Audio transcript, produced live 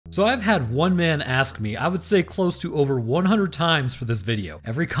So I've had one man ask me, I would say close to over 100 times for this video.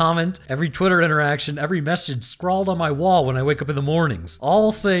 Every comment, every Twitter interaction, every message scrawled on my wall when I wake up in the mornings,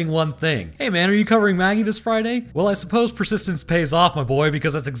 all saying one thing. Hey man, are you covering Maggie this Friday? Well, I suppose persistence pays off, my boy,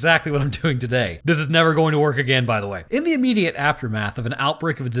 because that's exactly what I'm doing today. This is never going to work again, by the way. In the immediate aftermath of an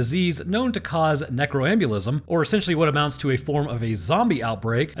outbreak of a disease known to cause necroambulism, or essentially what amounts to a form of a zombie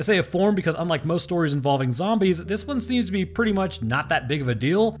outbreak, I say a form because unlike most stories involving zombies, this one seems to be pretty much not that big of a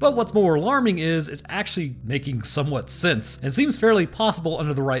deal. But what's more alarming is it's actually making somewhat sense and seems fairly possible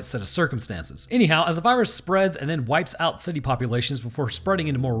under the right set of circumstances. Anyhow, as the virus spreads and then wipes out city populations before spreading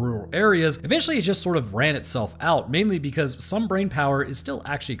into more rural areas, eventually it just sort of ran itself out, mainly because some brain power is still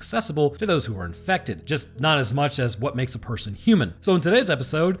actually accessible to those who are infected, just not as much as what makes a person human. So in today's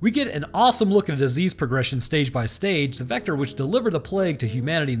episode, we get an awesome look at a disease progression stage by stage, the vector which delivered the plague to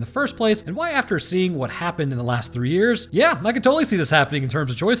humanity in the first place, and why after seeing what happened in the last 3 years, yeah, I could totally see this happening in terms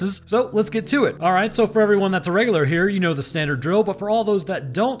of choices. So let's get to it. Alright, so for everyone that's a regular here, you know the standard drill, but for all those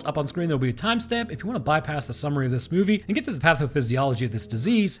that don't, up on screen there'll be a timestamp. If you want to bypass the summary of this movie and get to the pathophysiology of this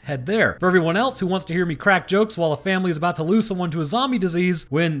disease, head there. For everyone else who wants to hear me crack jokes while a family is about to lose someone to a zombie disease,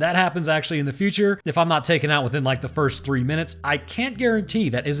 when that happens actually in the future, if I'm not taken out within like the first 3 minutes, I can't guarantee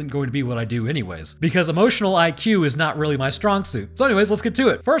that isn't going to be what I do anyways, because emotional IQ is not really my strong suit. So anyways, let's get to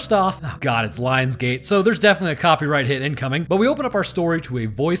it. First off, oh god, it's Lionsgate, so there's definitely a copyright hit incoming, but we open up our story to a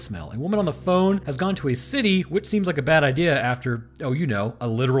voicemail. A woman on the phone has gone to a city, which seems like a bad idea after, oh you know, a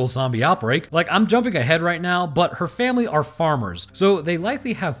literal zombie outbreak. Like, I'm jumping ahead right now, but her family are farmers, so they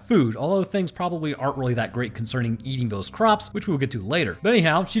likely have food, although things probably aren't really that great concerning eating those crops, which we'll get to later. But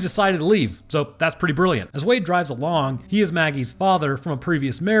anyhow, she decided to leave, so that's pretty brilliant. As Wade drives along, he is Maggie's father from a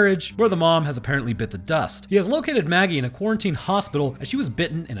previous marriage where the mom has apparently bit the dust. He has located Maggie in a quarantine hospital as she was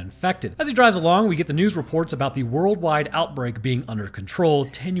bitten and infected. As he drives along, we get the news reports about the worldwide outbreak being under control,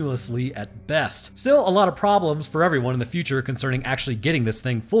 tenuously at best. Still a lot of problems for everyone in the future concerning actually getting this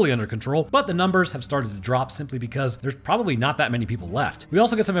thing fully under control, but the numbers have started to drop simply because there's probably not that many people left. We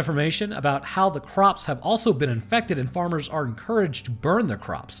also get some information about how the crops have also been infected and farmers are encouraged to burn their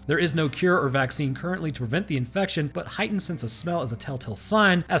crops. There is no cure or vaccine currently to prevent the infection, but heightened sense of smell is a telltale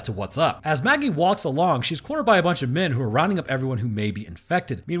sign as to what's up. As Maggie walks along, she's cornered by a bunch of men who are rounding up everyone who may be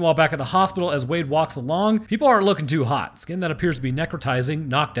infected. Meanwhile, back at the hospital, as Wade walks along, people aren't looking too hot. Skin that appears to be necrotizing,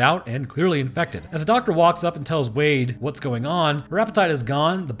 knocked out, and clearly infected. As the doctor walks up and tells Wade what's going on, her appetite is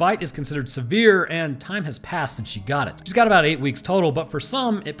gone, the bite is considered severe, and time has passed since she got it. She's got about 8 weeks total, but for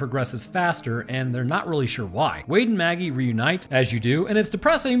some, it progresses faster, and they're not really sure why. Wade and Maggie reunite, as you do, and it's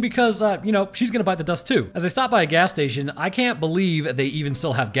depressing because, you know, she's gonna bite the dust too. As they stop by a gas station, I can't believe they even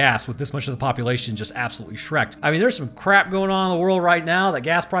still have gas with this much of the population just absolutely shreked. I mean, there's some crap going on in the world right now that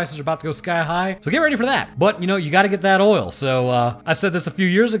gas prices are about to go sky high, so get ready for that. But, you know, you gotta get that oil. So, I said this a few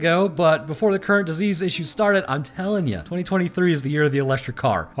years ago, but before the current disease issue started, I'm telling you, 2023 is the year of the electric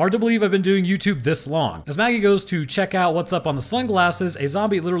car. Hard to believe I've been doing YouTube this long. As Maggie goes to check out what's up on the sunglasses, a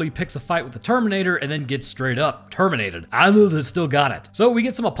zombie literally picks a fight with the Terminator and then gets straight up terminated. I still got it. So we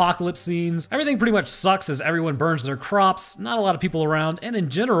get some apocalypse scenes. Everything pretty much sucks as everyone burns their crops, not a lot of people around, and in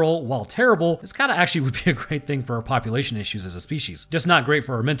general, while terrible, this kind of actually would be a great thing for our population issues as a species. Just not great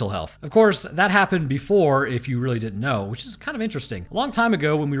for our mental health. Of course, that happened before, if you really didn't know, which is kind of interesting. A long time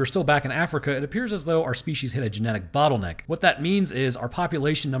ago, when we were still back in Africa, it appears as though our species hit a genetic bottleneck. What that means is our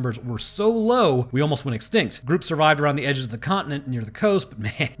population numbers were so low, we almost went extinct. Groups survived around the edges of the continent near the coast, but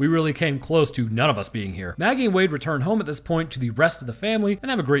man, we really came close to none of us being here. Maggie and Wade return home at this point to the rest of the family and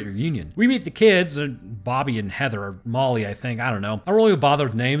have a great reunion. We meet the kids, Bobby and Heather, or Molly, I think, I don't know. I don't really bother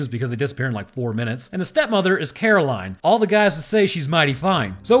with names because they disappear in like 4 minutes. And the stepmother is Caroline. All the guys would say she's mighty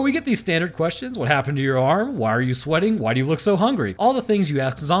fine. So we get these standard questions. What happened to your arm? Why are you sweating? Why do you look so hungry? All the things you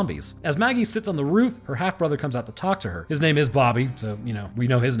ask zombies. As Maggie sits on the roof, her half-brother comes out to talk to her. His name is Bobby, so, you know, we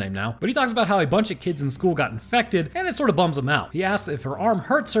know his name now. But he talks about how a bunch of kids in school got infected, and it sort of bums him out. He asks if her arm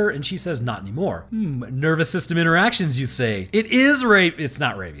hurts her, and she says not anymore. Nervous system interactions, you say. It is it's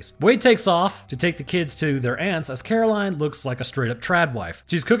not rabies. Wade takes off to take the kids to their aunt's as Caroline looks like a straight-up trad wife.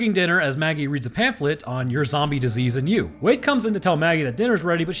 She's cooking dinner as Maggie reads a pamphlet on your zombie disease and you. Wade comes in to tell Maggie that dinner's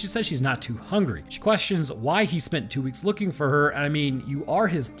ready, but she says she's not too hungry. She questions why he spent 2 weeks looking for her, and I mean, you are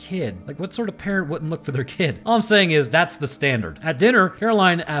his kid. Like, what sort of parent wouldn't look for their kid? All I'm saying is that's the standard. At dinner,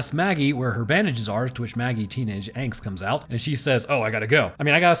 Caroline asks Maggie where her bandages are, to which Maggie teenage angst comes out, and she says, oh, I gotta go. I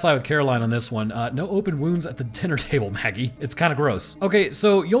mean, I gotta side with Caroline on this one. No open wounds at the dinner table, Maggie. It's kind of gross. Okay,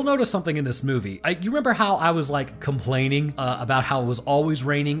 so you'll notice something in this movie. You remember how I was like complaining about how it was always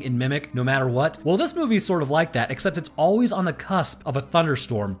raining in Mimic no matter what? Well, this movie is sort of like that, except it's always on the cusp of a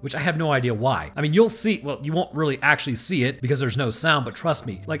thunderstorm, which I have no idea why. I mean, you'll see, well, you won't really actually see it because there's no sound, but trust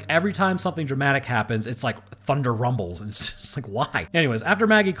me, like every time something dramatic happens, it's like thunder rumbles, and it's just like, why? Anyways, after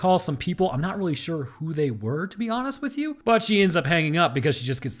Maggie calls some people, I'm not really sure who they were, to be honest with you, but she ends up hanging up because she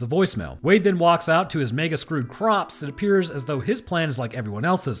just gets the voicemail. Wade then walks out to his mega screwed crops. It appears as though his plan is like everyone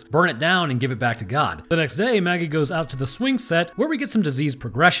else's, burn it down and give it back to God. The next day, Maggie goes out to the swing set where we get some disease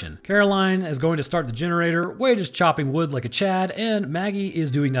progression. Caroline is going to start the generator, Wade is chopping wood like a Chad, and Maggie is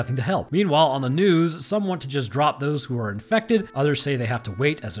doing nothing to help. Meanwhile, on the news, some want to just drop those who are infected, others say they have to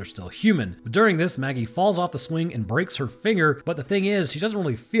wait as they're still human. But during this, Maggie falls off the swing and breaks her finger, but the thing is, she doesn't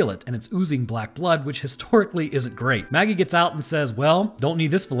really feel it, and it's oozing black blood, which historically isn't great. Maggie gets out and says, well, don't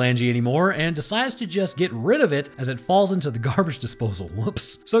need this phalange anymore, and decides to just get rid of it as it falls into the garbage disposal.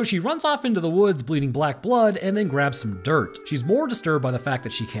 Whoops. So she runs off into the woods bleeding black blood and then grabs some dirt. She's more disturbed by the fact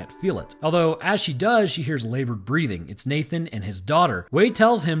that she can't feel it. Although, as she does, she hears labored breathing. It's Nathan and his daughter. Wade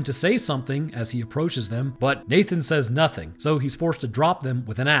tells him to say something as he approaches them, but Nathan says nothing, so he's forced to drop them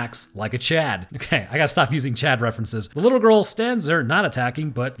with an axe like a Chad. Okay, I gotta stop using Chad references. The little girl stands there not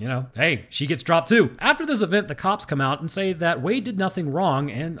attacking, but you know, hey, she gets dropped too. After this event, the cops come out and say that Wade did nothing wrong,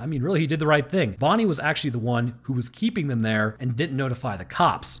 and I mean, really, he did the right thing. Bonnie was actually the one who was keeping them there and didn't notify the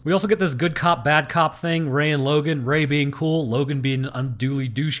cops. We also get this good cop, bad cop thing, Ray and Logan, Ray being cool, Logan being an unduly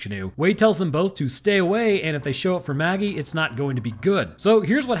douche canoe. Wade tells them both to stay away, and if they show up for Maggie, it's not going to be good. So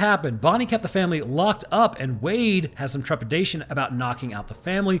here's what happened. Bonnie kept the family locked up, and Wade has some trepidation about knocking out the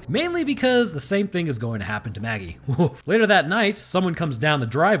family, mainly because the same thing is going to happen to Maggie. Later that night, someone comes down the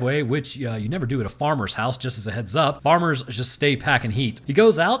driveway, which you never do at a farmer's house, just as a heads up. Farmers just stay packing heat. He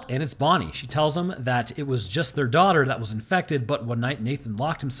goes out, and it's Bonnie. She tells him that it was just their daughter that was infected, but one night Nathan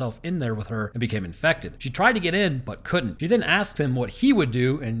locked himself in there with her and became infected. She tried to get in, but couldn't. She then asks him what he would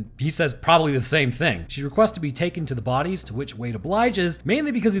do, and he says probably the same thing. She requests to be taken to the bodies, to which Wade obliges,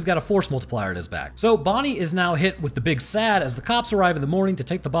 mainly because he's got a force multiplier at his back. So Bonnie is now hit with the big sad as the cops arrive in the morning to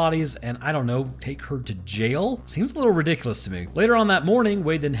take the bodies and, I don't know, take her to jail? Seems a little ridiculous to me. Later on that morning,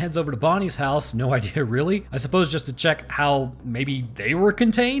 Wade then heads over to Bonnie's house. No idea really. I suppose just to check how maybe they were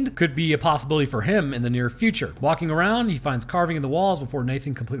contained? Could be a possibility for him in the near future. Walking around, he finds carving in the walls before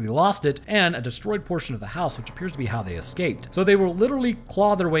Nathan completely lost it, and a destroyed portion of the house, which appears to be how they escaped. So they will literally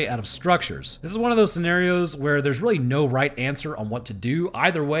claw their way out of structures. This is one of those scenarios where there's really no right answer on what to do.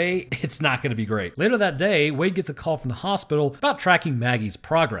 Either way, it's not going to be great. Later that day, Wade gets a call from the hospital about tracking Maggie's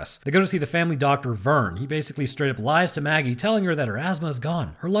progress. They go to see the family doctor, Vern. He basically straight up lies to Maggie, telling her that her asthma is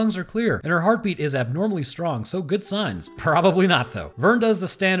gone, her lungs are clear, and her heartbeat is abnormally strong, so good signs. Probably not though. Vern does the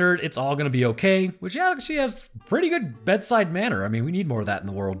standard, it's all gonna be okay, which actually has pretty good bedside manner. I mean, we need more of that in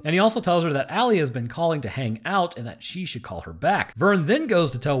the world. And he also tells her that Allie has been calling to hang out and that she should call her back. Vern then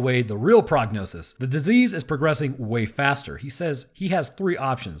goes to tell Wade the real prognosis. The disease is progressing way faster. He says he has 3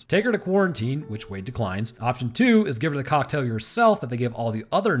 options. Take her to quarantine, which Wade declines. Option 2 is give her the cocktail yourself that they give all the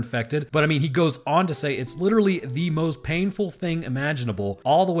other infected. But I mean, he goes on to say it's literally the most painful thing imaginable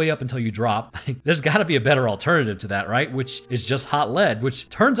all the way up until you drop. There's gotta be a better alternative to that, right? Which is just hot lead, which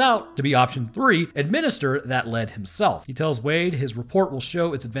turns out to be option 3, administer that lead himself. He tells Wade his report will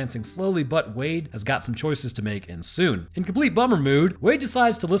show it's advancing slowly, but Wade has got some choices to make and soon. In complete bummer mood, Wade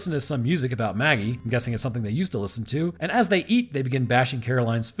decides to listen to some music about Maggie. I'm guessing it's something they used to listen to. And as they eat, they begin bashing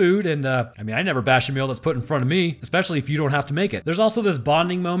Caroline's food. And I mean, I never bash a meal that's put in front of me, especially if you don't have to make it. There's also this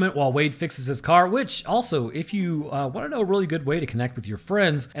bonding moment while Wade fixes his car, which also, if you want to know a really good way to connect with your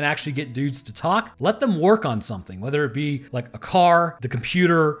friends and actually get dudes to talk, let them work on something, whether it be like a car, the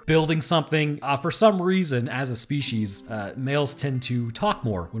computer, building something. For some reason, as a species, males tend to talk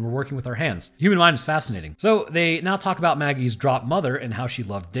more when we're working with our hands. The human mind is fascinating. So they now talk about Maggie's dropped mother and how she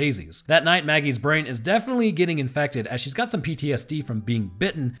loved daisies. That night, Maggie's brain is definitely getting infected as she's got some PTSD from being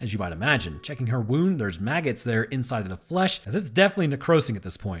bitten, as you might imagine. Checking her wound, there's maggots there inside of the flesh, as it's definitely necrosing at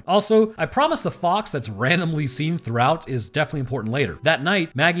this point. Also, I promise the fox that's randomly seen throughout is definitely important later. That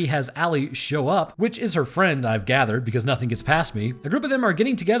night, Maggie has Allie show up, which is her friend, I've gathered, because nothing gets past me. A group of them are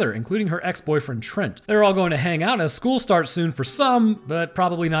getting together, including her ex-boyfriend Trent. They're all going to hang out as school starts soon for some, but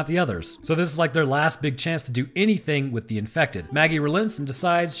probably not the others. So this is like their last big chance to do anything with the infected. Maggie relents and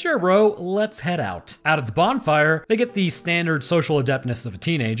decides, sure bro, let's head out. Out at the bonfire, they get the standard social adeptness of a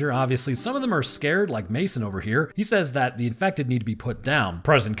teenager. Obviously, some of them are scared, like Mason over here. He says that the infected need to be put down,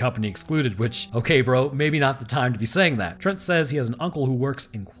 present company excluded, which, okay bro, maybe not the time to be saying that. Trent says he has an uncle who works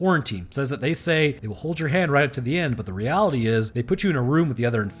in quarantine, says that they say they will hold your hand right up to the end, but the reality is they put you in a room with the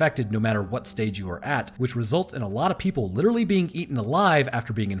other infected no matter what stage you are at, which results in a lot of people literally being eaten alive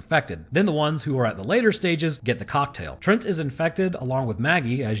after being infected. Then the ones who are at the later stages get the cocktail. Trent is infected along with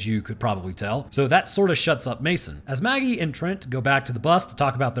Maggie, as you could probably tell, so that sort of shuts up Mason. As Maggie and Trent go back to the bus to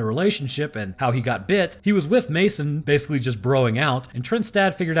talk about their relationship and how he got bit, he was with Mason, basically just broing out, and Trent's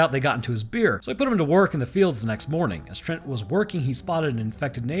dad figured out they got into his beer, so he put him to work in the fields the next morning. As Trent was working, he spotted an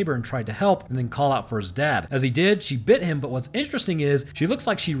infected neighbor and tried to help and then call out for his dad. As he did, she bit him, but what's interesting is she looks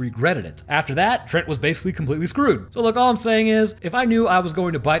like she regretted it. After that, Trent was basically completely screwed. So look, all I'm saying is, if I knew I was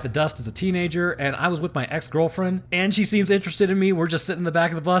going to bite the dust as a teenager and I was with my ex-girlfriend and she seems interested in me, we're just sitting in the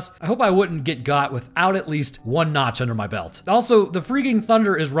back of the bus, I hope I wouldn't get got without at least one notch under my belt. Also, the freaking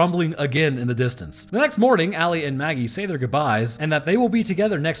thunder is rumbling again in the distance. The next morning, Allie and Maggie say their goodbyes and that they will be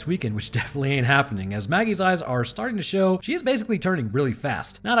together next weekend, which definitely ain't happening, as Maggie's eyes are starting to show she is basically turning really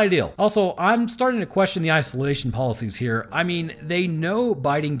fast. Not ideal. Also, I'm starting to question the isolation policies here. I mean, they know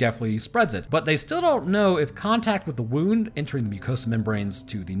biting definitely spreads it, but they still don't know if contact with the wound entering the mucosa membranes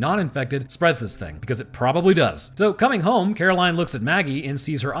to the non-infected spreads this thing, because it probably does. So coming home, Caroline looks at Maggie and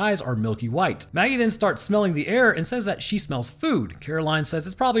sees her eyes are milky white. Maggie then starts smelling the air and says that she smells food. Caroline says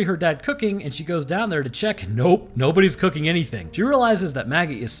it's probably her dad cooking, and she goes down there to check. Nope, nobody's cooking anything. She realizes that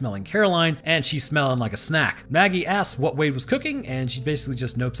Maggie is smelling Caroline and she's smelling like a snack. Maggie asks what Wade was cooking and she basically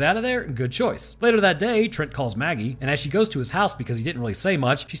just nopes out of there. Good choice. Later that day, Trent calls Maggie, and as she goes to his house because he didn't really say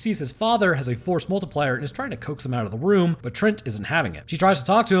much, she sees his father has a force multiplier and is trying to coax him out of the room, but Trent isn't having it. She tries to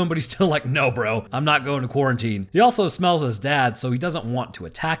talk to him, but he's still like, no bro, I'm not going to quarantine. He also smells his dad, so he doesn't want to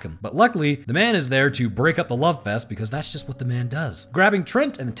attack him. But luckily, the man is there to break up the love fest because that's just what the man does. Grabbing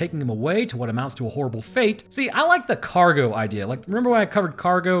Trent and taking him away to what amounts to a horrible fate. See, I like the cargo idea. Like, remember when I covered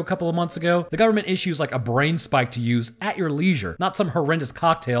cargo a couple of months ago? The government issues like a brain spike to use at your leisure, not some horrendous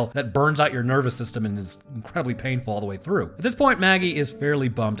cocktail that burns out your nervous system and is incredibly painful all the way through. At this point, Maggie is fairly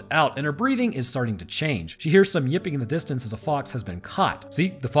bummed out and her breathing is starting to change. She hears some yipping in the distance as a fox has been caught. See,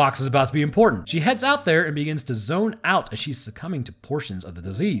 the fox is about to be important. She heads out there and begins to zone out as she's succumbing to portions of the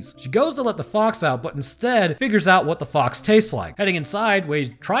disease. She goes to let the fox out, but instead figures out what the fox tastes like. Heading inside,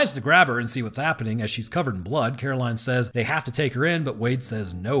 Wade tries to grab her and see what's happening as she's covered in blood. Caroline says they have to take her in, but Wade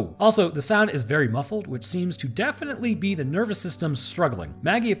says no. Also, the sound is very muffled, which seems to definitely be the nervous system struggling.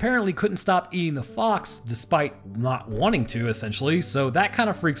 Maggie apparently couldn't stop eating the fox despite not wanting to, essentially, so that kind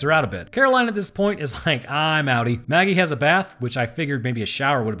of freaks her out a bit. Caroline at this point is like, I'm outie. Maggie has a bath, which I figured maybe a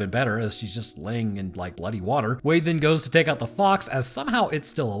shower would have been better as she's just laying in like bloody water. Wade then goes to take out the fox as somehow it's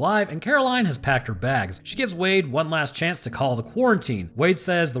still alive, and Caroline has packed her bags. She gives Wade one last chance to call the quarantine. Wade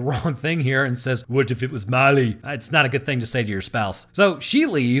says the wrong thing here and says, what if it was Molly? It's not a good thing to say to your spouse. So she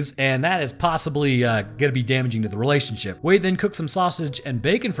leaves, and that is possibly gonna be damaging to the relationship. Wade then cooks some sausage and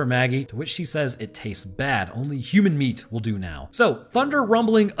bacon for Maggie, to which she says it tastes bad. Only human meat will do now. So thunder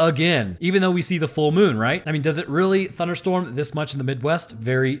rumbling again, even though we see the full moon, right? I mean, does it really thunderstorm this much in the Midwest?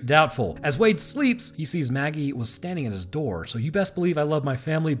 Very doubtful. As Wade sleeps, he sees Maggie was standing at his door. So you best believe I love my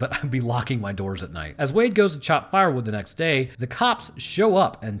family, but I'd be locking my doors at night. As Wade goes to chop firewood the next day, the cops show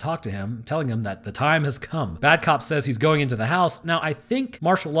up and talk to him, telling him that the time has come. Bad cop says he's going into the house. Now, I think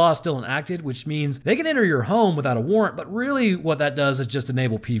martial law is still enacted, which means they can enter your home without a warrant, but really what that does is just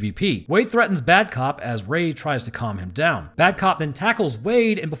enable PvP. Wade threatens Bad Cop as Ray tries to calm him down. Bad Cop then tackles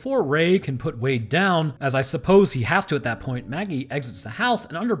Wade, and before Ray can put Wade down, as I suppose he has to at that point, Maggie exits the house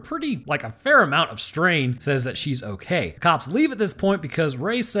and under pretty, like a fair amount of strain, says that she's okay. The cops leave at this point because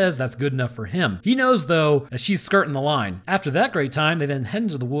Ray says that's good enough for him. He knows though that she's skirting the line. After that great time, they then head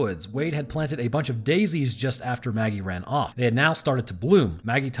into the woods. Wade had planted a bunch of daisies just after Maggie ran off. They had now started to bloom.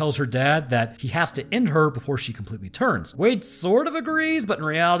 Maggie tells her dad that he has to end her before she completely turns. Wade sort of agrees, but in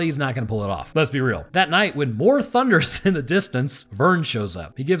reality, he's not going to pull it off. Let's be real. That night, when more thunders in the distance, Vern shows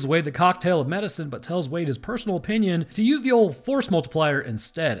up. He gives Wade the cocktail of medicine, but tells Wade his personal opinion to use the old force multiplier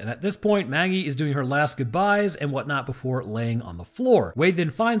instead. And at this point, Maggie is doing her last goodbyes and whatnot before laying on the floor. Wade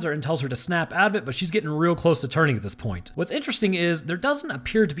then finds her and tells her to snap out of it, but she's getting real close to turning at this point. What's interesting is there doesn't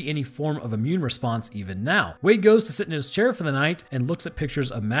appear to be any form of immune response even now. Wade goes to sit in his chair for the night and looks at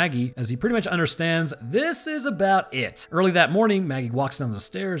pictures of Maggie as he pretty much understands this is about it. Early that morning, Maggie walks down the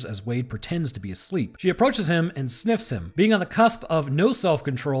stairs as Wade pretends to be asleep. She approaches him and sniffs him. Being on the cusp of no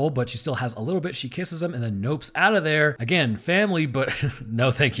self-control, but she still has a little bit, she kisses him and then nopes out of there. Again, family, but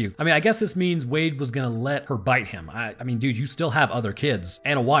no thank you. I mean, I guess this means Wade was gonna let her bite him. I mean, dude, you still have other kids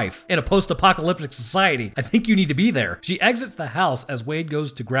and a wife in a post-apocalyptic society. I think you need to be there. She exits the house as Wade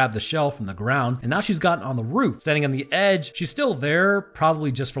goes to grab the shell from the ground, and now she's gotten on the roof. Standing on the edge, she's still there,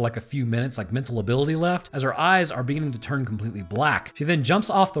 probably just for like a few minutes, like mental ability left, as her eyes are beginning to turn completely black. She then jumps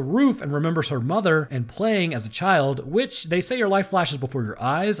off the roof and remembers her mother and playing as a child, which they say your life flashes before your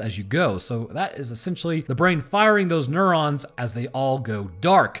eyes as you go. So that is essentially the brain firing those neurons as they all go go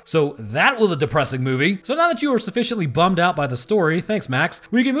dark. So that was a depressing movie. So now that you are sufficiently bummed out by the story, thanks Max,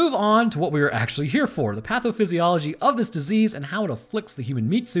 we can move on to what we are actually here for, the pathophysiology of this disease and how it afflicts the human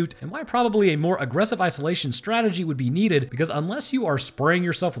meat suit, and why probably a more aggressive isolation strategy would be needed, because unless you are spraying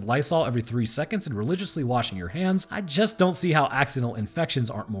yourself with Lysol every 3 seconds and religiously washing your hands, I just don't see how accidental infections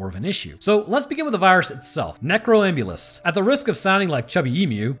aren't more of an issue. So let's begin with the virus itself, Necroambulist. At the risk of sounding like Chubby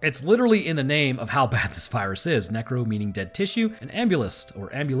Emu, it's literally in the name of how bad this virus is, necro meaning dead tissue, and ambulist or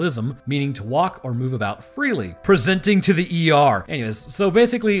ambulism meaning to walk or move about freely, presenting to the ER. Anyways, so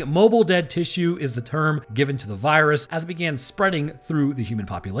basically mobile dead tissue is the term given to the virus as it began spreading through the human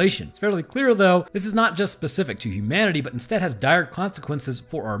population. It's fairly clear though, this is not just specific to humanity, but instead has direct consequences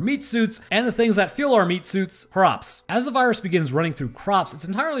for our meat suits and the things that fuel our meat suits, crops. As the virus begins running through crops, it's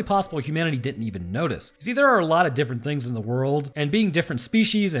entirely possible humanity didn't even notice. You see, there are a lot of different things in the world, and being different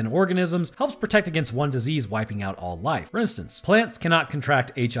species and organisms helps protect against one disease wiping out all life. For instance, plants cannot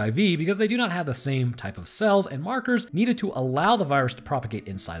contract HIV because they do not have the same type of cells and markers needed to allow the virus to propagate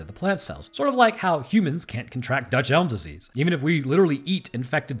inside of the plant cells. Sort of like how humans can't contract Dutch elm disease, even if we literally eat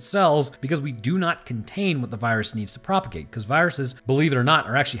infected cells, because we do not contain what the virus needs to propagate, because viruses, believe it or not,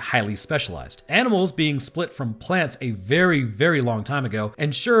 are actually highly specialized. Animals being split from plants a very, very long time ago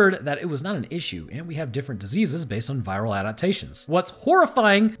ensured that it was not an issue, and we have different diseases based on viral adaptations. What's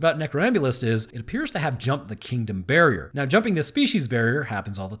horrifying about Necroambulist is it appears to have jumped the kingdom barrier. Now, jumping the species barrier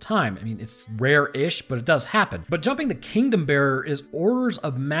happens all the time. I mean, it's rare-ish, but it does happen. But jumping the kingdom barrier is orders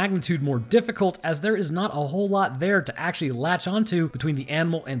of magnitude more difficult, as there is not a whole lot there to actually latch onto between the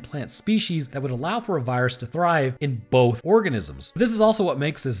animal and plant species that would allow for a virus to thrive in both organisms. But this is also what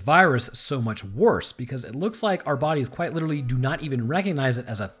makes this virus so much worse, because it looks like our bodies quite literally do not even recognize it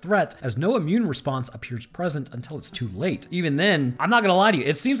as a threat, as no immune response appears present until it's too late. Even then, I'm not gonna lie to you,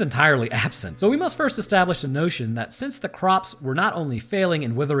 it seems entirely absent. So we must first establish the notion that since the crops were not only failing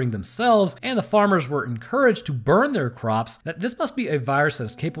and withering themselves, and the farmers were encouraged to burn their crops, that this must be a virus that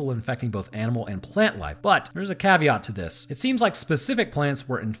is capable of infecting both animal and plant life. But there's a caveat to this. It seems like specific plants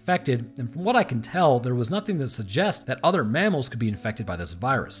were infected, and from what I can tell, there was nothing to suggest that other mammals could be infected by this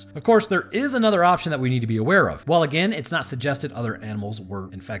virus. Of course, there is another option that we need to be aware of. While again, it's not suggested other animals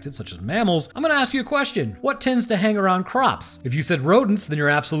were infected, such as mammals, I'm gonna ask you a question. What tends to hang around crops? If you said rodents, then you're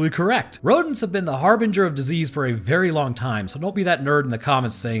absolutely correct. Rodents have been the harbinger of disease for a very long time, so don't be that nerd in the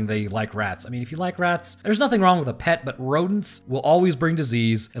comments saying they like rats. I mean, if you like rats, there's nothing wrong with a pet, but rodents will always bring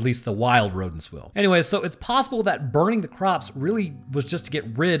disease, at least the wild rodents will. Anyway, so it's possible that burning the crops really was just to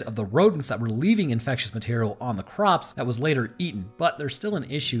get rid of the rodents that were leaving infectious material on the crops that was later eaten, but there's still an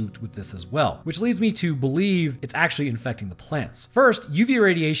issue with this as well, which leads me to believe it's actually infecting the plants. First, UV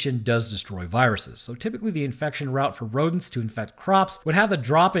radiation does destroy viruses, so typically the infection route for rodents to infect crops would have the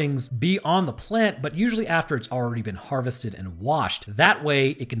droppings be on the plant, but usually after it's already been harvested and washed. That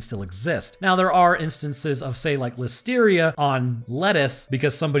way it can still exist. Now, there are instances of, say, like listeria on lettuce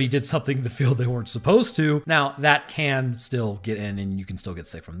because somebody did something in the field they weren't supposed to. Now, that can still get in and you can still get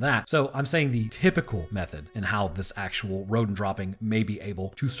sick from that. So I'm saying the typical method and how this actual rodent dropping may be able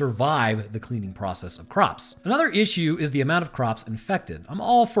to survive the cleaning process of crops. Another issue is the amount of crops infected. I'm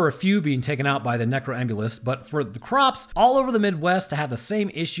all for a few being taken out by the Necroambulist, but for the crops all over the Midwest to have the same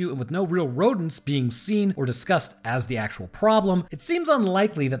issue and with no real rodents being seen or discussed as the actual problem, it seems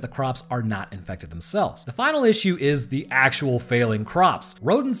unlikely that the crops are not infected themselves. The final issue is the actual failing crops.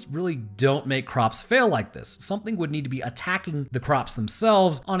 Rodents really don't make crops fail like this. Something would need to be attacking the crops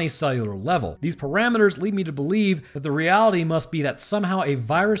themselves on a cellular level. These parameters lead me to believe that the reality must be that somehow a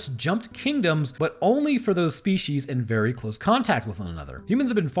virus jumped kingdoms, but only for those species in very close contact with one another. Humans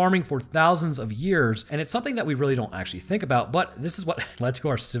have been farming for thousands of years, and it's something that we really don't actually think about, but this is what led to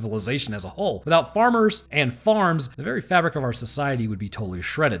our civilization as a whole. Without farmers and farms, the very fabric of our society would be totally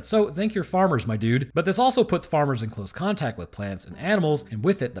shredded. So thank your farmers, my dude. But this also puts farmers in close contact with plants and animals, and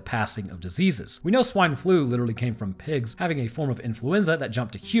with it, the passing of diseases. We know swine flu literally came from pigs having a form of influenza that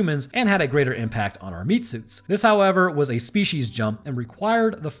jumped to humans and had a greater impact on our meat suits. This, however, was a species jump and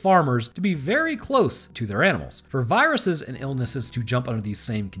required the farmers to be very close to their animals. For viruses and illnesses to jump under these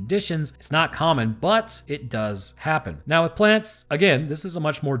same conditions, it's not common, but it does happen. Now with plants, again, this is a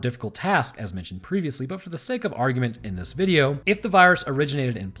much more difficult task as mentioned previously, but for the sake of argument in this video, if the virus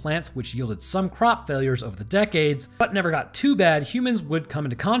originated in plants which yielded some crop failures over the decades, but never got too bad, humans would come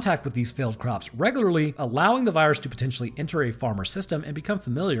into contact with these failed crops regularly, allowing the virus to potentially enter a farmer system and become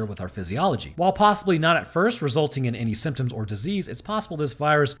familiar with our physiology. While possibly not at first resulting in any symptoms or disease, it's possible this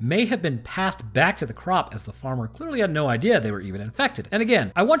virus may have been passed back to the crop as the farmer clearly had no idea they were even infected. And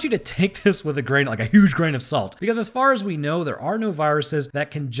again, I want you to take this with a grain, like a huge grain of salt, because as far as we know, there are no viruses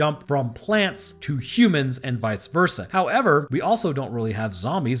that can jump from plants to humans and vice versa. However, However, we also don't really have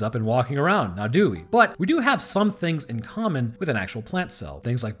zombies up and walking around, now do we? But we do have some things in common with an actual plant cell,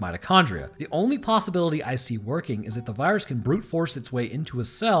 things like mitochondria. The only possibility I see working is if the virus can brute force its way into a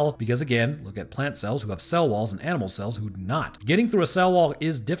cell, because again, look at plant cells who have cell walls and animal cells who do not. Getting through a cell wall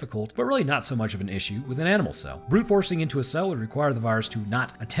is difficult, but really not so much of an issue with an animal cell. Brute forcing into a cell would require the virus to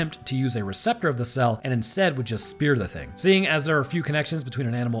not attempt to use a receptor of the cell and instead would just spear the thing. Seeing as there are few connections between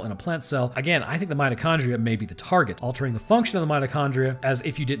an animal and a plant cell, again, I think the mitochondria may be the target, altering the function of the mitochondria, as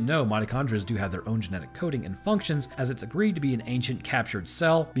if you didn't know, mitochondria do have their own genetic coding and functions, as it's agreed to be an ancient captured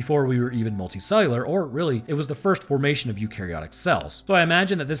cell before we were even multicellular, or really, it was the first formation of eukaryotic cells. So I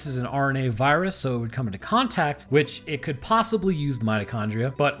imagine that this is an RNA virus, so it would come into contact, which it could possibly use the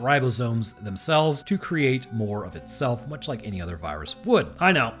mitochondria, but ribosomes themselves to create more of itself, much like any other virus would.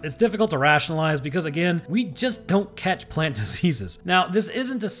 I know, it's difficult to rationalize because again, we just don't catch plant diseases. Now, this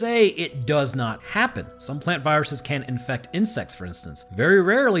isn't to say it does not happen. Some plant viruses can infect insects, for instance. Very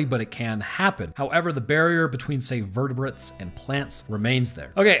rarely, but it can happen. However, the barrier between, say, vertebrates and plants remains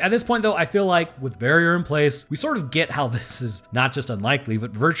there. Okay, at this point though, I feel like with barrier in place, we sort of get how this is not just unlikely,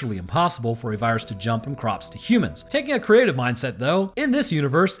 but virtually impossible for a virus to jump from crops to humans. Taking a creative mindset though, in this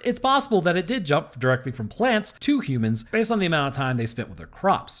universe, it's possible that it did jump directly from plants to humans based on the amount of time they spent with their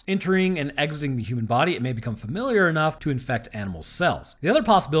crops. Entering and exiting the human body, it may become familiar enough to infect animal cells. The other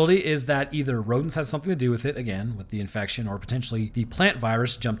possibility is that either rodents had something to do with it, again, with the infection, or potentially the plant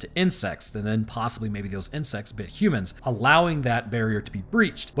virus jumped to insects, and then possibly maybe those insects bit humans, allowing that barrier to be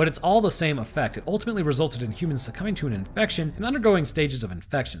breached. But it's all the same effect. It ultimately resulted in humans succumbing to an infection and undergoing stages of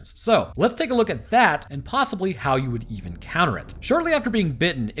infections. So let's take a look at that and possibly how you would even counter it. Shortly after being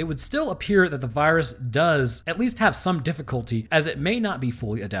bitten, it would still appear that the virus does at least have some difficulty, as it may not be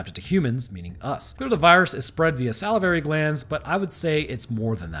fully adapted to humans, meaning us. Clearly, the virus is spread via salivary glands, but I would say it's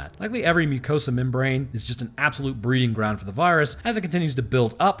more than that. Likely every mucosa membrane is just an absolute breeding ground for the virus as it continues to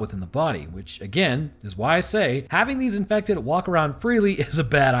build up within the body, which again is why I say having these infected walk around freely is a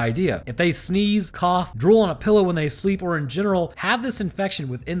bad idea. If they sneeze, cough, drool on a pillow when they sleep, or in general have this infection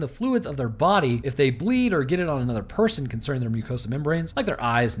within the fluids of their body, if they bleed or get it on another person concerning their mucosa membranes, like their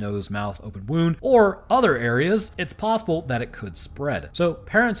eyes, nose, mouth, open wound, or other areas, it's possible that it could spread. So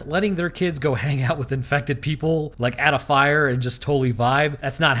parents letting their kids go hang out with infected people, like at a fire and just totally vibe,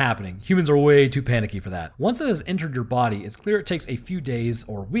 that's not happening. Humans are way too panicky for that. Once it has entered your body, it's clear it takes a few days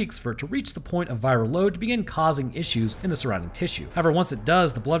or weeks for it to reach the point of viral load to begin causing issues in the surrounding tissue. However, once it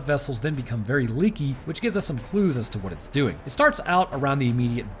does, the blood vessels then become very leaky, which gives us some clues as to what it's doing. It starts out around the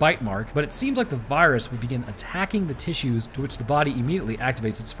immediate bite mark, but it seems like the virus would begin attacking the tissues, to which the body immediately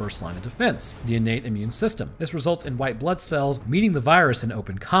activates its first line of defense, the innate immune system. This results in white blood cells meeting the virus in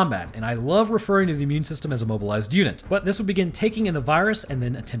open combat, and I love referring to the immune system as a mobilized unit. But this would begin taking in the virus and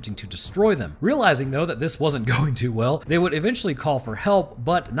then attempting to destroy them. Realizing though that this wasn't going too well, they would eventually call for help,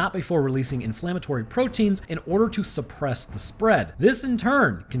 but not before releasing inflammatory proteins in order to suppress the spread. This in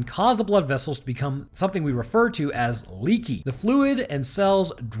turn can cause the blood vessels to become something we refer to as leaky. The fluid and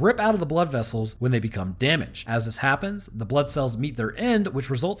cells drip out of the blood vessels when they become damaged. As this happens, the blood cells meet their end, which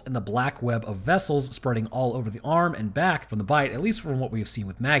results in the black web of vessels spreading all over the arm and back from the bite, at least from what we have seen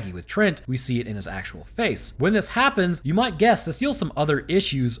with Maggie. With Trent, we see it in his actual face. When this happens, you might guess this deals some other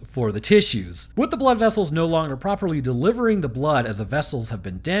issues for the tissues. With the blood vessels no longer properly delivering the blood as the vessels have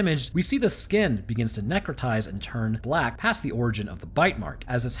been damaged, we see the skin begins to necrotize and turn black past the origin of the bite mark.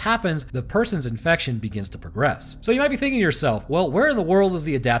 As this happens, the person's infection begins to progress. So you might be thinking to yourself, well, where in the world is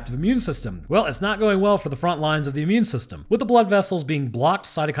the adaptive immune system? Well, it's not going well for the front lines of the immune system. With the blood vessels being blocked,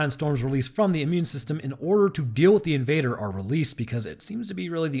 cytokine storms released from the immune system in order to deal with the invader are released because it seems to be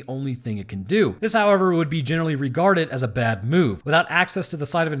really the only thing it can do. This, however, would be generally regarded as a bad move. Without access to the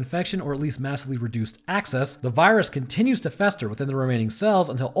site of infection, or at least massively reduced access, the virus continues to fester within the remaining cells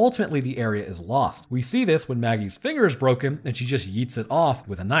until ultimately the area is lost. We see this when Maggie's finger is broken and she just yeets it off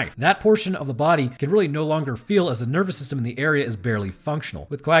with a knife. That portion of the body can really no longer feel, as the nervous system in the area is barely functional.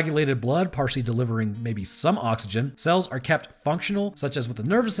 With coagulated blood partially delivering maybe some oxygen, cells are kept functional, such as with the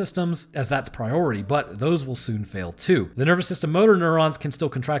nervous systems, as that's priority, but those will soon fail too. The nervous system motor neurons can still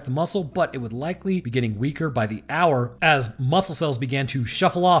contract the muscle, but it would likely be getting weaker by the hour as muscle cells began to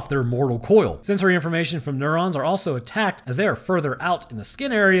shuffle off their mortal coil. Sensory information from neurons are also attacked as they are further out in the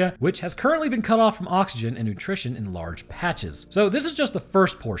skin area, which has currently been cut off from oxygen and nutrition in large patches. So this is just the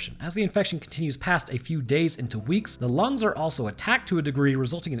first portion. As the infection continues past a few days into weeks, the lungs are also attacked to a degree,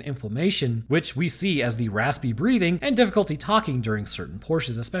 resulting in inflammation, which we see as the raspy breathing and difficulty talking during certain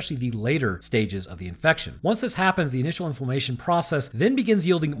portions, especially the later stages of the infection. Once this happens, the initial inflammation process then begins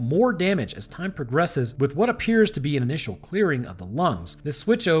yielding more damage as time progresses, with what appears to be an initial clearing of the lungs. This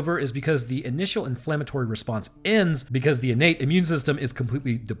switchover is because the initial inflammatory response response ends because the innate immune system is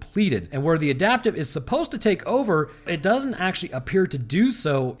completely depleted. And where the adaptive is supposed to take over, it doesn't actually appear to do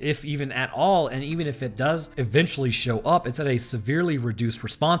so, if even at all, and even if it does eventually show up, it's at a severely reduced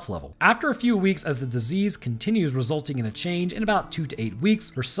response level. After a few weeks, as the disease continues, resulting in a change in about 2 to 8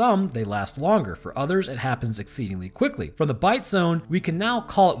 weeks, for some, they last longer. For others, it happens exceedingly quickly. From the bite zone, we can now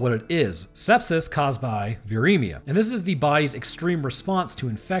call it what it is: sepsis caused by viremia. And this is the body's extreme response to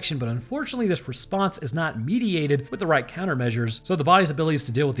infection, but unfortunately, this response is not mediated with the right countermeasures, so the body's abilities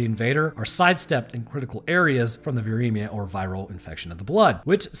to deal with the invader are sidestepped in critical areas from the viremia or viral infection of the blood.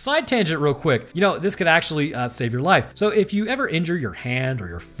 Which, side tangent real quick, you know, this could actually save your life. So if you ever injure your hand or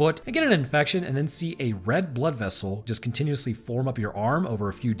your foot and get an infection and then see a red blood vessel just continuously form up your arm over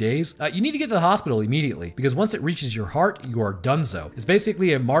a few days, you need to get to the hospital immediately, because once it reaches your heart, you are donezo. It's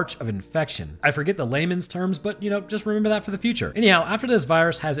basically a march of infection. I forget the layman's terms, but you know, just remember that for the future. Anyhow, after this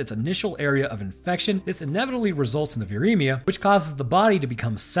virus has its initial area of infection, this inevitably results in the viremia, which causes the body to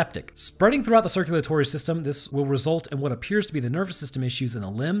become septic. Spreading throughout the circulatory system, this will result in what appears to be the nervous system issues in the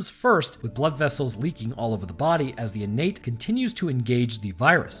limbs first, with blood vessels leaking all over the body as the innate continues to engage the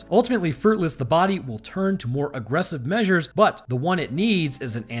virus. Ultimately fruitless, the body will turn to more aggressive measures, but the one it needs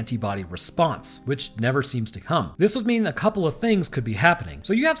is an antibody response, which never seems to come. This would mean a couple of things could be happening.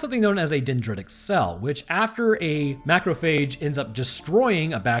 So you have something known as a dendritic cell, which after a macrophage ends up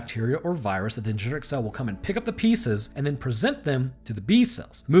destroying a bacteria or virus, the dendritic cell will come and pick up the pieces and then present them to the B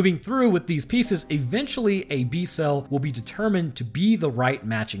cells. Moving through with these pieces, eventually a B cell will be determined to be the right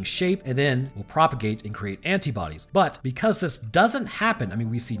matching shape and then will propagate and create antibodies. But because this doesn't happen, I mean,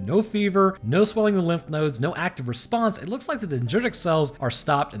 we see no fever, no swelling of the lymph nodes, no active response, it looks like the dendritic cells are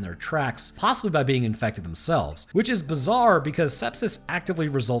stopped in their tracks, possibly by being infected themselves, which is bizarre because sepsis actively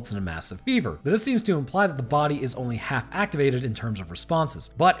results in a massive fever. But this seems to imply that the body is only half activated in terms of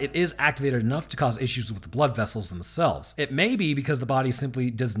responses, but it is activated enough to cause issues with the blood vessels themselves. It may be because the body simply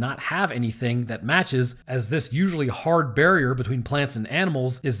does not have anything that matches, as this usually hard barrier between plants and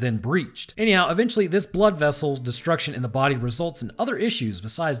animals is then breached. Anyhow, eventually this blood vessel destruction in the body results in other issues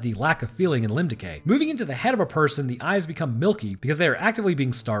besides the lack of feeling and limb decay. Moving into the head of a person, the eyes become milky because they are actively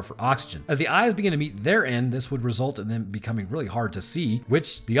being starved for oxygen. As the eyes begin to meet their end, this would result in them becoming really hard to see,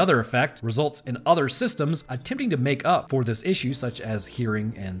 which the other effect results in other systems attempting to make up for this issue, such as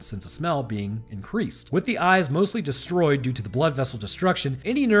hearing and sense of smell being increased. With the eyes mostly destroyed due to the blood vessel destruction,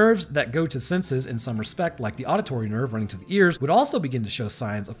 any nerves that go to senses in some respect, like the auditory nerve running to the ears, would also begin to show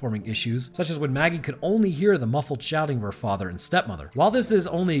signs of forming issues, such as when Maggie could only hear the muffled shouting of her father and stepmother. While this is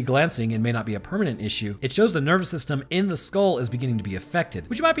only glancing and may not be a permanent issue, it shows the nervous system in the skull is beginning to be affected,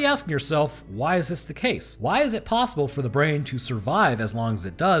 which you might be asking yourself, why is this the case? Why is it possible for the brain to survive as long as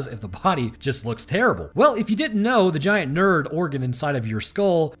it does if the body just looks terrible? Well, if you didn't know, the giant nerd organ inside of your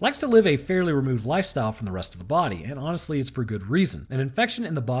skull likes to live a fairly removed lifestyle from the rest of the body, and honestly, it's for good reason. An infection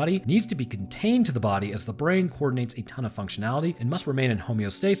in the body needs to be contained to the body as the brain coordinates a ton of functionality and must remain in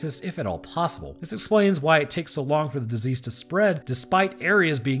homeostasis if at all possible. This explains why it takes so long for the disease to spread despite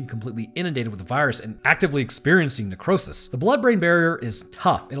areas being completely inundated with the virus and actively experiencing necrosis. The blood-brain barrier is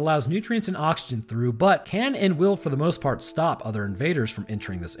tough. It allows nutrients and oxygen through, but can and will for the most part stop other invaders from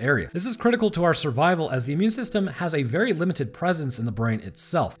entering this area. This is critical to our survival as the immune system has a very limited presence in the brain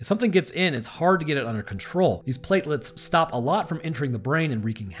itself. If something gets in, it's hard to get it under control. These platelets stop a lot from entering the brain and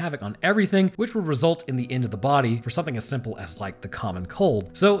wreaking havoc on everything, which would result in the end of the body for something as simple as like the common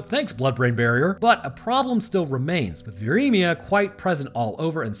cold. So thanks, blood-brain barrier, but a problem still remains. With viremia quite present all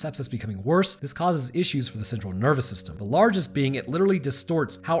over and sepsis becoming worse, this causes issues for the central nervous system. The largest being it literally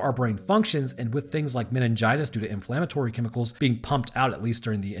distorts how our brain functions, and with things like meningitis due to inflammatory chemicals being pumped out at least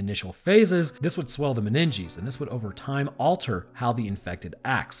during the initial phases, this would swell the meninges, and this would over time alter how the infected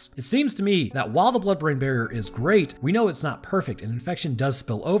acts. It seems to me that while the blood-brain barrier is great, we know it's not perfect, and infection does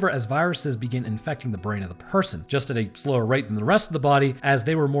spill over as viruses begin infecting the brain of the person, just at a slower rate than the rest of the body, as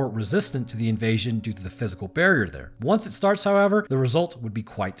they were more resistant to the invasion due to the physical barrier there. Once it starts, however, the result would be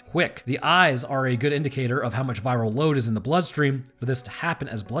quite quick. The eyes are a good indicator of how much viral load is in the bloodstream for this to happen,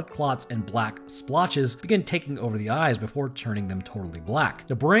 as blood clots and black splotches begin taking over the eyes before turning them totally black.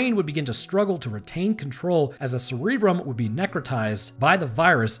 The brain would begin to struggle to retain control as the cerebrum would be necrotized by the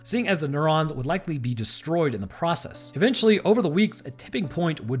virus, seeing as the neurons would likely be destroyed in the process. Eventually, over the weeks, a tipping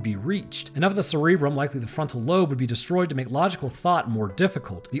point would be reached. Enough of the cerebrum, likely the frontal lobe, would be destroyed to make logical thought more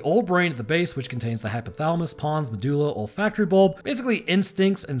difficult. The old brain at the base, which contains the hypothalamus, pons, medulla, olfactory bulb, basically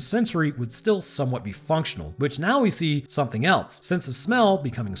instincts and sensory, would still somewhat be functional, which now we see something else, sense of smell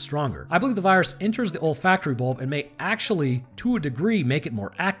becoming stronger. I believe the virus enters the olfactory bulb and may actually, to a degree, make it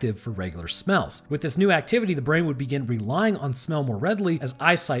more active for regular smells. With this new activity, the brain would begin relying on smell more readily as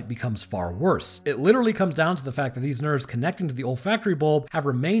eyesight becomes far worse. worse. It literally comes down to the fact that these nerves connecting to the olfactory bulb have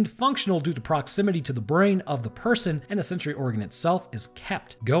remained functional due to proximity to the brain of the person, and the sensory organ itself is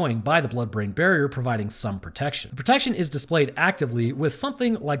kept going by the blood-brain barrier, providing some protection. The protection is displayed actively with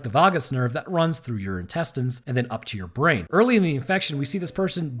something like the vagus nerve that runs through your intestines and then up to your brain. Early in the infection, we see this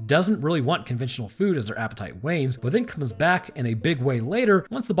person doesn't really want conventional food as their appetite wanes, but then comes back in a big way later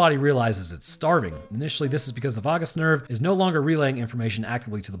once the body realizes it's starving. Initially, this is because the vagus nerve is no longer relaying information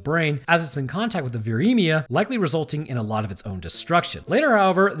actively to the brain as it's in contact with the viremia, likely resulting in a lot of its own destruction. Later,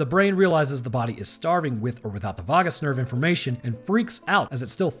 however, the brain realizes the body is starving with or without the vagus nerve information and freaks out as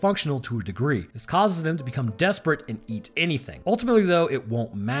it's still functional to a degree. This causes them to become desperate and eat anything. Ultimately, though, it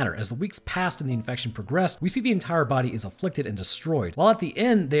won't matter. As the weeks passed and the infection progressed, we see the entire body is afflicted and destroyed. While at the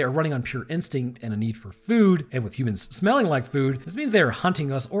end, they are running on pure instinct and a need for food, and with humans smelling like food, this means they are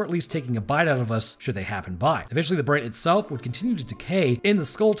hunting us or at least taking a bite out of us should they happen by. Eventually, the brain itself would continue to decay in the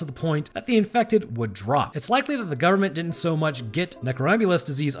skull to the point that the infected would drop. It's likely that the government didn't so much get Necroambulist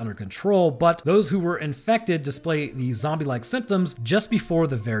disease under control, but those who were infected display these zombie-like symptoms just before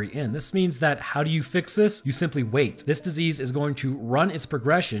the very end. This means that how do you fix this? You simply wait. This disease is going to run its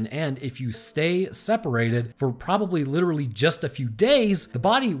progression, and if you stay separated for probably literally just a few days, the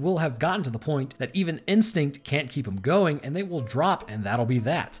body will have gotten to the point that even instinct can't keep them going, and they will drop, and that'll be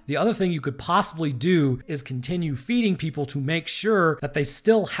that. The other thing you could possibly do is continue feeding people to make sure that they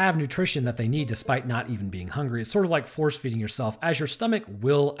still have nutrition that they need despite not even being hungry. It's sort of like force feeding yourself, as your stomach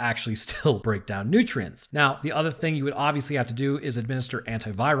will actually still break down nutrients. Now, the other thing you would obviously have to do is administer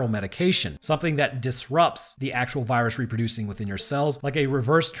antiviral medication, something that disrupts the actual virus reproducing within your cells, like a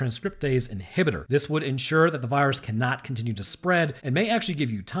reverse transcriptase inhibitor. This would ensure that the virus cannot continue to spread and may actually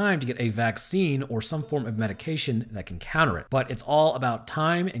give you time to get a vaccine or some form of medication that can counter it. But it's all about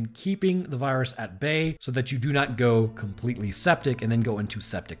time and keeping the virus at bay so that you do not go completely septic and then go into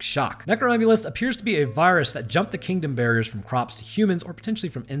septic shock. Necroambulist appears to be a virus that jumped the kingdom barriers from crops to humans, or potentially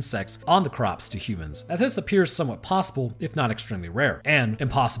from insects on the crops to humans. Now, this appears somewhat possible, if not extremely rare, and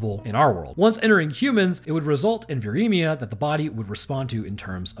impossible in our world. Once entering humans, it would result in viremia that the body would respond to in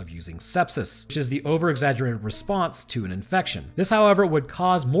terms of using sepsis, which is the over-exaggerated response to an infection. This, however, would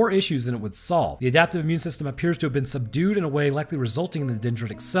cause more issues than it would solve. The adaptive immune system appears to have been subdued in a way likely resulting in the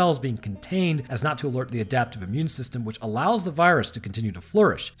dendritic cells being contained as not to alert the adaptive immune system, which allows the virus to continue to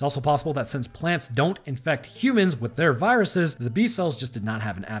flourish. It's also possible that since plants don't infect humans with their viruses, the B cells just did not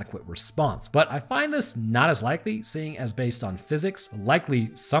have an adequate response. But I find this not as likely, seeing as based on physics,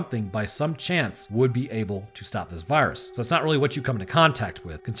 likely something by some chance would be able to stop this virus. So it's not really what you come into contact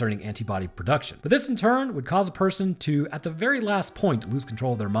with concerning antibody production. But this in turn would cause a person to, at the very last point, lose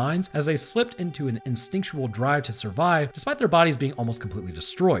control of their minds as they slipped into an instinctual drive to survive despite their bodies being almost completely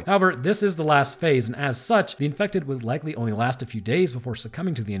destroyed. However, this is the last phase, and as such, the infected would likely only last a few days before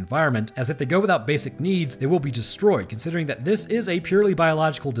succumbing to the environment, as if they go without basic needs, they will be destroyed, considering that this is a purely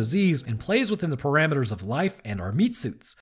biological disease and plays within the parameters of life and our meat suits.